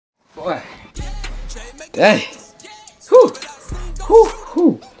Boy. Dang. Whew. Whew.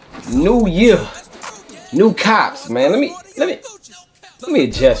 Whew. New year. New cops, man. Let me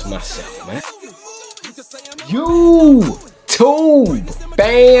adjust myself, man. YouTube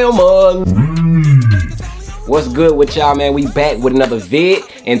family. What's good with y'all, man? We back with another vid,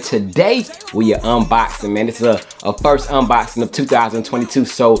 and today we are unboxing, man. This is a first unboxing of 2022,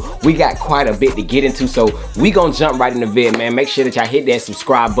 so we got quite a bit to get into, so we gonna jump right in the vid, man. Make sure that y'all hit that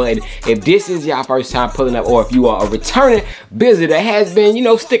subscribe button if this is y'all first time pulling up, or if you are a returning visitor that has been, you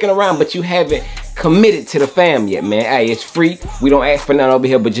know, sticking around but you haven't committed to the fam yet, man. Hey, it's free. We don't ask for nothing over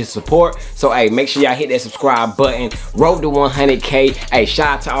here but just support. So hey, make sure y'all hit that subscribe button. Road to 100K. Hey, shout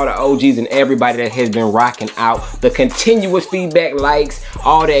out to all the OGs and everybody that has been rocking out. The continuous feedback, likes,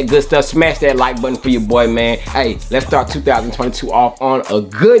 all that good stuff. Smash that like button for your boy, man. Hey, let's start 2022 off on a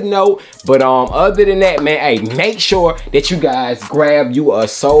good note. But other than that, man, hey, make sure that you guys grab you a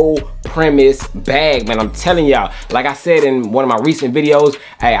Soul Premise bag, man. I'm telling y'all, like I said in one of my recent videos,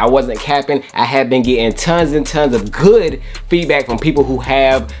 hey, I wasn't capping. I have been getting tons and tons of good feedback from people who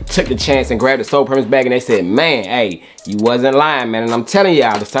have took the chance and grabbed the Soul Premise bag, and they said, man, hey, you wasn't lying, man. And I'm telling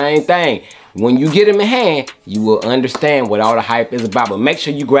y'all the same thing. When you get them in hand, you will understand what all the hype is about. But make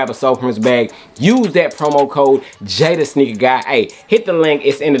sure you grab a Soul Premise bag. Use that promo code JayTheSneakerGuy. Hey, hit the link.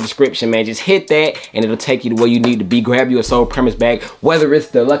 It's in the description, man. Just hit that, and it'll take you to where you need to be. Grab you a Soul Premise bag. Whether it's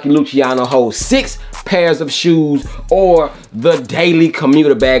the Lucky Luciano holds 6 pairs of shoes, or the daily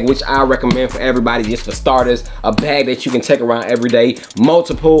commuter bag, which I recommend for everybody, just for starters. A bag that you can take around every day.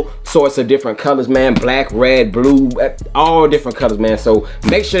 Multiple sorts of different colors, man. Black, red, blue, all different colors, man. So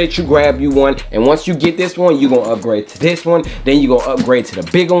make sure that you grab you one, and once you get this one, you're gonna upgrade to this one, then you're gonna upgrade to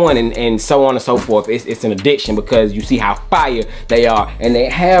the bigger one, and so on and so forth. It's an addiction, because you see how fire they are. And they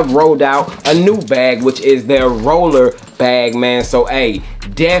have rolled out a new bag, which is their roller bag, man. So hey,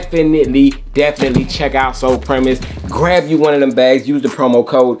 definitely check out Soul Premise. Grab you one of them bags. Use the promo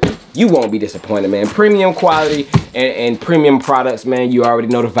code. You won't be disappointed, man. Premium quality and premium products, man. You already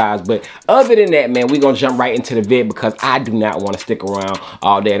know the vibes. But other than that, man, we're gonna jump right into the vid, because I do not want to stick around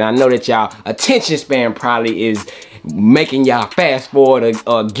all day. And I know that y'all attention span probably is making y'all fast forward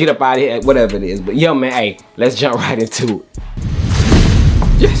or get up out of here, whatever it is. But yo, man, hey, let's jump right into it.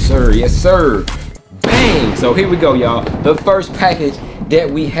 Yes, sir. Yes, sir. Bang. So here we go, y'all. The first package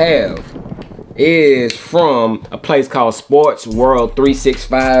that we have is from a place called Sports World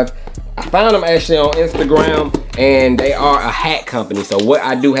 365. I found them actually on Instagram, and they are a hat company. So what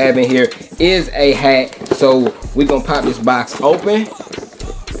I do have in here is a hat. So we're gonna pop this box open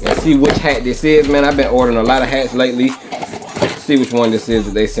and see which hat this is, man. I've been ordering a lot of hats lately. Let's see which one this is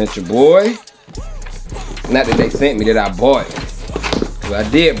that they sent your boy. Not that they sent me, that I bought. So I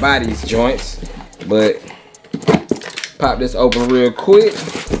did buy these joints, but pop this open real quick.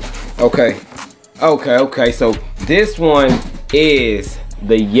 Okay. So this one is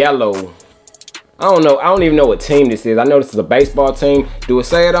the yellow. I don't know. I don't even know what team this is. I know this is a baseball team. Do it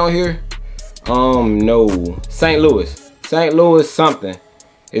say it on here? No. St. Louis something.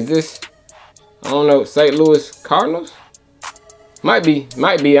 Is this? I don't know. St. Louis Cardinals? Might be.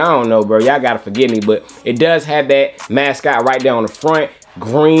 I don't know, bro. Y'all gotta forgive me, but it does have that mascot right there on the front.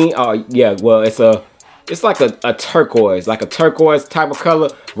 Green. Yeah. Well, it's like a turquoise, type of color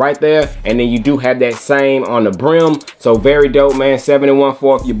right there. And then you do have that same on the brim. So very dope, man. 7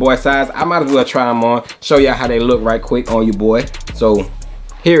 1/4 your boy size. I might as well try them on. Show y'all how they look right quick on your boy. So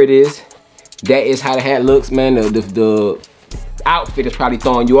here it is. That is how the hat looks, man. The outfit is probably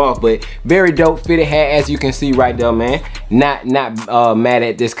throwing you off, but very dope fitted hat, as you can see right there, man. Not mad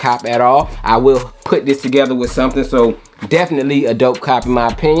at this cop at all. I will put this together with something, so definitely a dope cop in my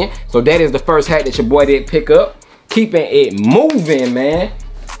opinion. So that is the first hat that your boy did pick up. Keeping it moving, man.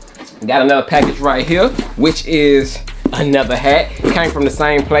 Got another package right here, which is another hat. Came from the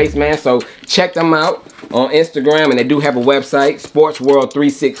same place, man. So check them out on Instagram, and they do have a website, Sports World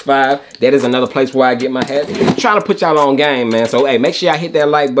 365. That is another place where I get my hat. I'm trying to put y'all on game, man. So hey, make sure y'all hit that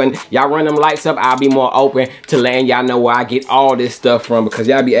like button. Y'all run them lights up. I'll be more open to letting y'all know where I get all this stuff from, because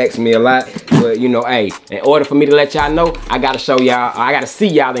y'all be asking me a lot. But you know, hey, in order for me to let y'all know, I gotta show y'all, I gotta see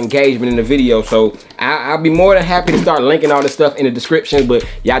y'all engagement in the video. So I'll be more than happy to start linking all this stuff in the description, but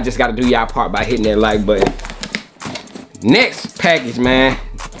y'all just gotta do y'all part by hitting that like button. Next package, man.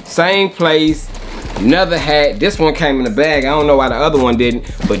 Same place. Another hat. This one came in the bag. I don't know why the other one didn't,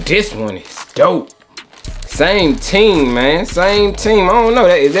 but this one is dope. Same team, man. Same team. I don't know.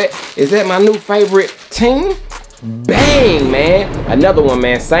 Is that my new favorite team? Bang, man. Another one,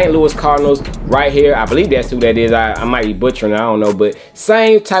 man. St. Louis Cardinals right here. I believe that's who that is. I might be butchering it. I don't know, but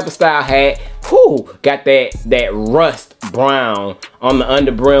same type of style hat. whew, got that rust brown on the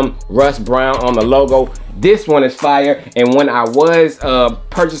underbrim, rust brown on the logo. This one is fire. And when I was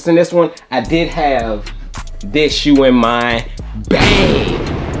purchasing this one, I did have this shoe in mind. Bang!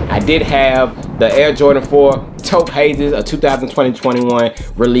 I did have the Air Jordan 4 Taupe Hazes, a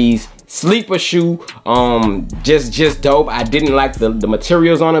 2020-21 release. Sleeper shoe, just dope. I didn't like the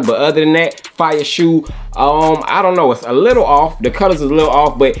materials on it, but other than that, fire shoe. I don't know, it's a little off. The colors is a little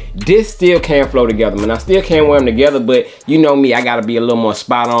off, but this still can flow together, man. I still can wear them together, but you know me, I gotta be a little more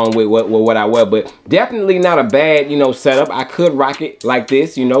spot on with what I wear. But definitely not a bad, you know, setup. I could rock it like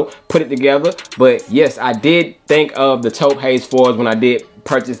this, you know, put it together. But yes, I did think of the Taupe Haze 4s when I did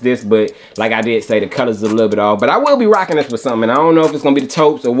purchase this, but like I did say, the colors are a little bit off. But I will be rocking this with something. I don't know if it's gonna be the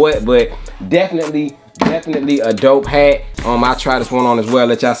taupes or what, but definitely a dope hat. I'll try this one on as well,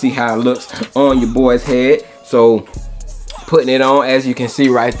 let y'all see how it looks on your boy's head. So putting it on, as you can see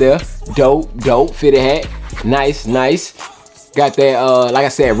right there, dope fitted hat, nice. Got that, like I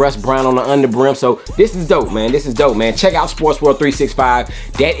said, rust brown on the underbrim. So this is dope, man. This is dope, man. Check out Sports World 365.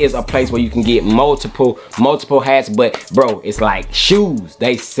 That is a place where you can get multiple hats. But bro, it's like shoes.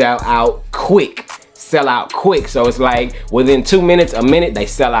 They sell out quick. So it's like within 2 minutes, a minute, they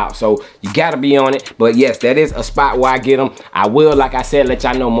sell out. So you gotta be on it. But yes, that is a spot where I get them. I will, like I said, let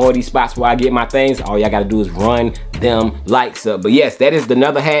y'all know more of these spots where I get my things. All y'all gotta do is run them likes up. But yes, that is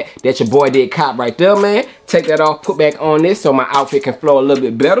another hat that your boy did cop right there, man. Take that off, put back on this so my outfit can flow a little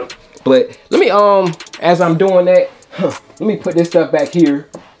bit better. But let me, as I'm doing that, let me put this stuff back here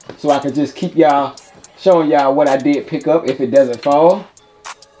so I can just keep y'all, showing y'all what I did pick up if it doesn't fall.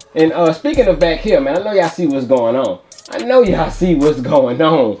 And speaking of back here, man, I know y'all see what's going on.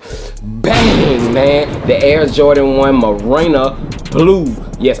 Bang, man. The Air Jordan 1 Marina Blue.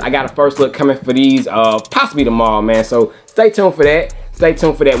 Yes, I got a first look coming for these possibly tomorrow, man. So stay tuned for that.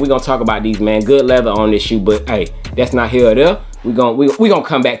 We're gonna talk about these, man. Good leather on this shoe, but hey, that's not here or there. We gonna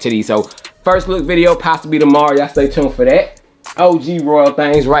come back to these. So first look video possibly tomorrow. Y'all stay tuned for that. OG Royal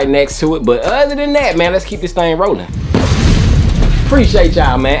things right next to it. But other than that, man, let's keep this thing rolling. Appreciate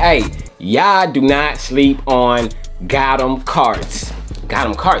y'all, man. Hey, y'all do not sleep on Got 'em Carts. Got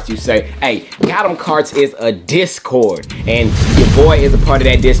 'em Carts, you say. Hey, Got 'em Carts is a Discord, and your boy is a part of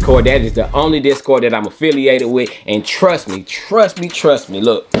that Discord. That is the only Discord that I'm affiliated with, and trust me,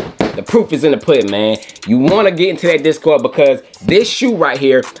 look, the proof is in the pudding, man. You want to get into that Discord because this shoe right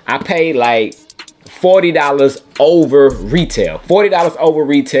here, I paid like $40 over retail. $40 over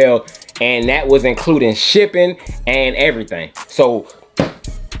retail, and that was including shipping and everything. So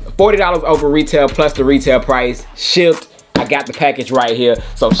 $40 over retail plus the retail price, shipped. I got the package right here.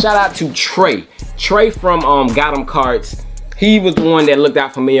 So shout out to Trey from Got 'em Carts. He was the one that looked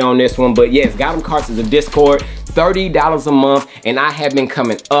out for me on this one. But yes, Got 'em Carts is a Discord, $30 a month, and I have been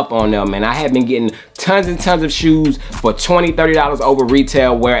coming up on them, man. I have been getting tons and tons of shoes for $20, $30 over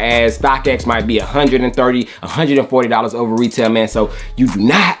retail, whereas StockX might be $130, $140 over retail, man. So you do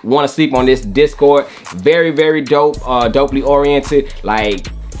not want to sleep on this Discord. Very dope, dopely oriented, like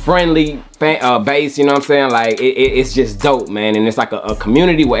friendly base, you know what I'm saying? Like it's just dope, man. And it's like a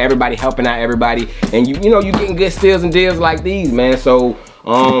community where everybody helping out everybody, and you know you getting good steals and deals like these, man. So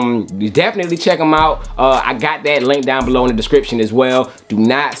definitely check them out. I got that link down below in the description as well. Do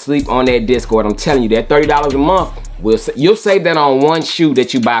not sleep on that Discord. I'm telling you, that $30 a month, you'll save that on one shoe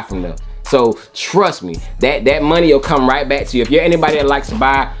that you buy from them. So trust me, that money will come right back to you. If you're anybody that likes to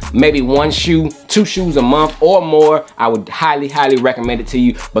buy maybe one shoe, 2 shoes a month or more, I would highly recommend it to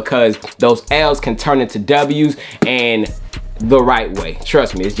you, because those L's can turn into W's, and the right way.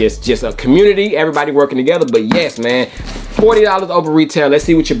 Trust me, it's just a community, everybody working together. But yes, man, $40 over retail. Let's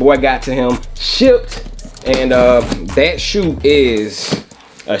see what your boy got to him shipped. And that shoe is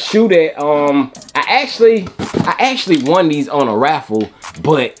a shoe that I actually won these on a raffle,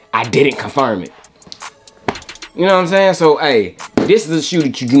 but I didn't confirm it. You know what I'm saying? So hey, this is a shoe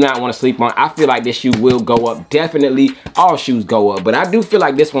that you do not want to sleep on. I feel like this shoe will go up. Definitely all shoes go up, but I do feel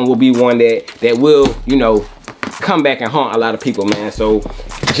like this one will be one that will, you know, come back and haunt a lot of people, man. So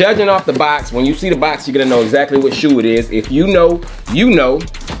judging off the box, when you see the box, you're gonna know exactly what shoe it is. If you know, you know.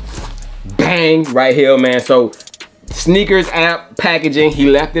 Bang, right here, man. So sneakers app packaging, he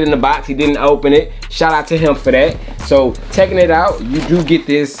left it in the box, he didn't open it. Shout out to him for that. So taking it out, you do get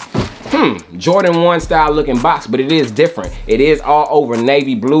this Jordan 1 style looking box, but it is different. It is all over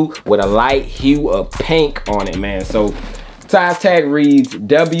navy blue with a light hue of pink on it, man. So size tag reads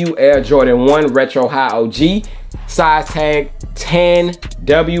W Air Jordan 1 Retro High OG. Size tag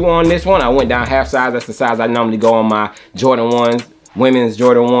 10W on this one. I went down half size. That's the size I normally go on my Jordan 1s, women's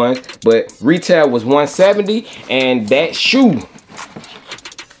Jordan 1s. But retail was $170, and that shoe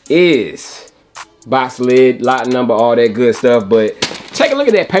is box lid, lot number, all that good stuff. But take a look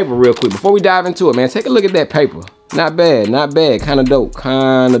at that paper real quick before we dive into it, man. Take a look at that paper. Not bad, not bad. Kind of dope,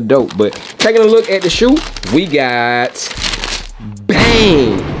 kind of dope. But taking a look at the shoe, we got,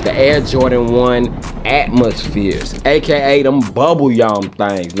 bang, the Air Jordan 1 Atmospheres, aka them bubble yum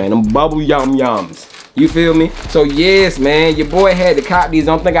things, man. Them bubble yum yums. You feel me? So yes, man, your boy had to cop these.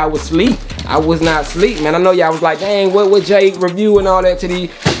 Don't think I was asleep. I was not asleep, man. I know y'all was like, dang, what Jay review and all that to these,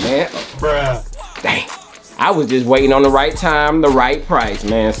 man. Bruh. Dang. I was just waiting on the right time, the right price,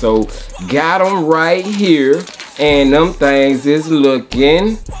 man. So got them right here, and them things is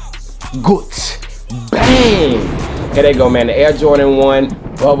looking good. Bang. Here they go, man. The Air Jordan 1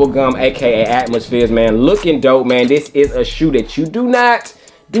 Bubblegum, aka Atmospheres, man. Looking dope, man. This is a shoe that you do not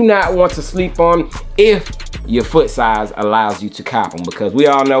want to sleep on if your foot size allows you to cop them, because we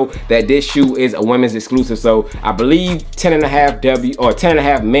all know that this shoe is a women's exclusive. So I believe 10.5 W or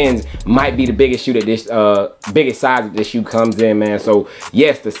 10.5 men's might be the biggest shoe that this biggest size that this shoe comes in, man. So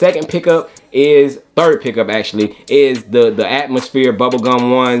yes, the second pickup is, third pickup actually, is the Atmosphere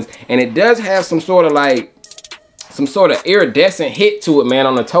Bubblegum ones, and it does have some sort of iridescent hit to it, man,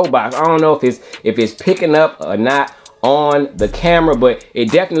 on the toe box. I don't know if it's picking up or not on the camera, but it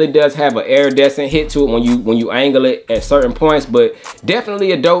definitely does have an iridescent hit to it when you angle it at certain points. But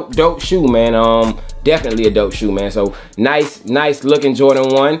definitely a dope shoe, man. Definitely a dope shoe, man. So nice looking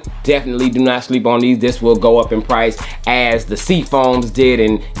Jordan 1. Definitely do not sleep on these. This will go up in price as the Seafoams did,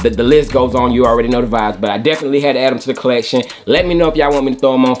 and the list goes on. You already know the vibes, but I definitely had to add them to the collection. Let me know if y'all want me to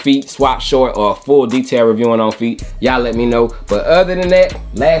throw them on feet, swap short, or a full detail reviewing on feet. Y'all let me know. But other than that,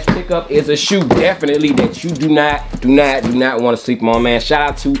 last pickup is a shoe definitely that you do not want to sleep on, man. Shout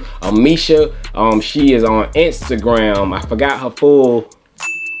out to Amisha. She is on Instagram. I forgot her full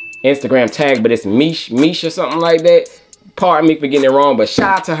Instagram tag, but it's Mish or something like that. Pardon me for getting it wrong, but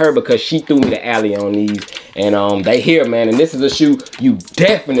shout out to her because she threw me the alley on these, and they here, man. And this is a shoe you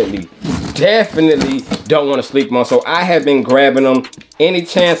definitely don't want to sleep on. So I have been grabbing them any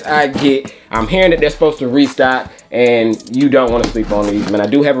chance I get. I'm hearing that they're supposed to restock, and you don't want to sleep on these, man. I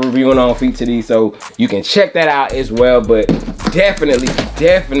do have a review on feet to these, so you can check that out as well. But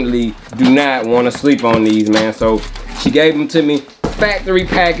definitely do not want to sleep on these, man. So she gave them to me factory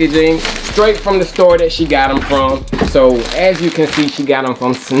packaging, straight from the store that she got them from. So as you can see, she got them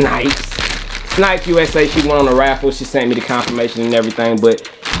from Snipes USA. She went on the raffle. She sent me the confirmation and everything. But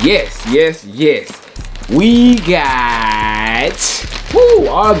yes, we got,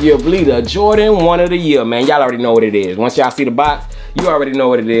 arguably the Jordan 1 of the year, man. Y'all already know what it is. Once y'all see the box, you already know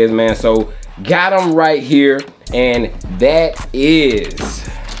what it is, man. So got them right here, and that is,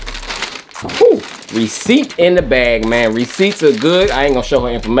 receipt in the bag, man. Receipts are good. I ain't gonna show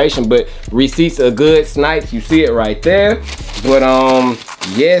her information, but receipts are good. Snipes, you see it right there. But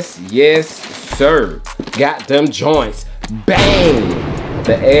yes sir, got them joints. Bang,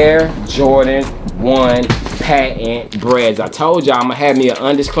 the Air Jordan 1 patent breads. I told y'all I'm gonna have me an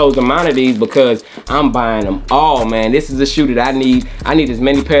undisclosed amount of these because I'm buying them all, man. This is a shoe that I need as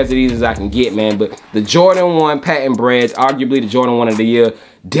many pairs of these as I can get, man. But the Jordan 1 patent breads, arguably the Jordan 1 of the year.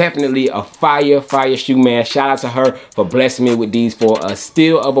 Definitely a fire shoe, man. Shout out to her for blessing me with these for a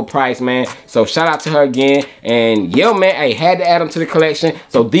steal of a price, man. So shout out to her again. And yo, man, I had to add them to the collection.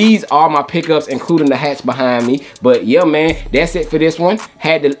 So these are my pickups, including the hats behind me. But yo, man, that's it for this one.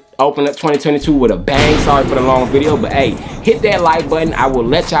 Had to open up 2022 with a bang. Sorry for the long video, but hey, hit that like button. I will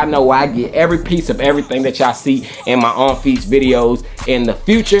let y'all know where I get every piece of everything that y'all see in my on feast videos in the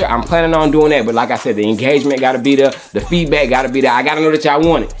future. I'm planning on doing that, but like I said, the engagement gotta be there, the feedback gotta be there. I gotta know that y'all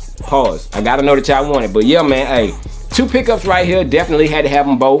want it. Pause. I gotta know that y'all want it. But yeah, man, hey, 2 pickups right here. Definitely had to have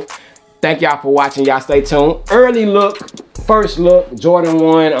them both. Thank y'all for watching. Y'all stay tuned. Early look, first look, Jordan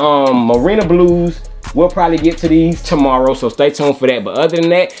 1 Marina Blues. We'll probably get to these tomorrow, so stay tuned for that. But other than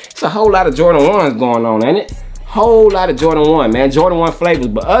that, it's a whole lot of Jordan 1s going on, ain't it? Whole lot of Jordan 1, man. Jordan 1 flavors.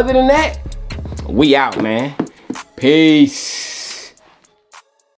 But other than that, we out, man. Peace.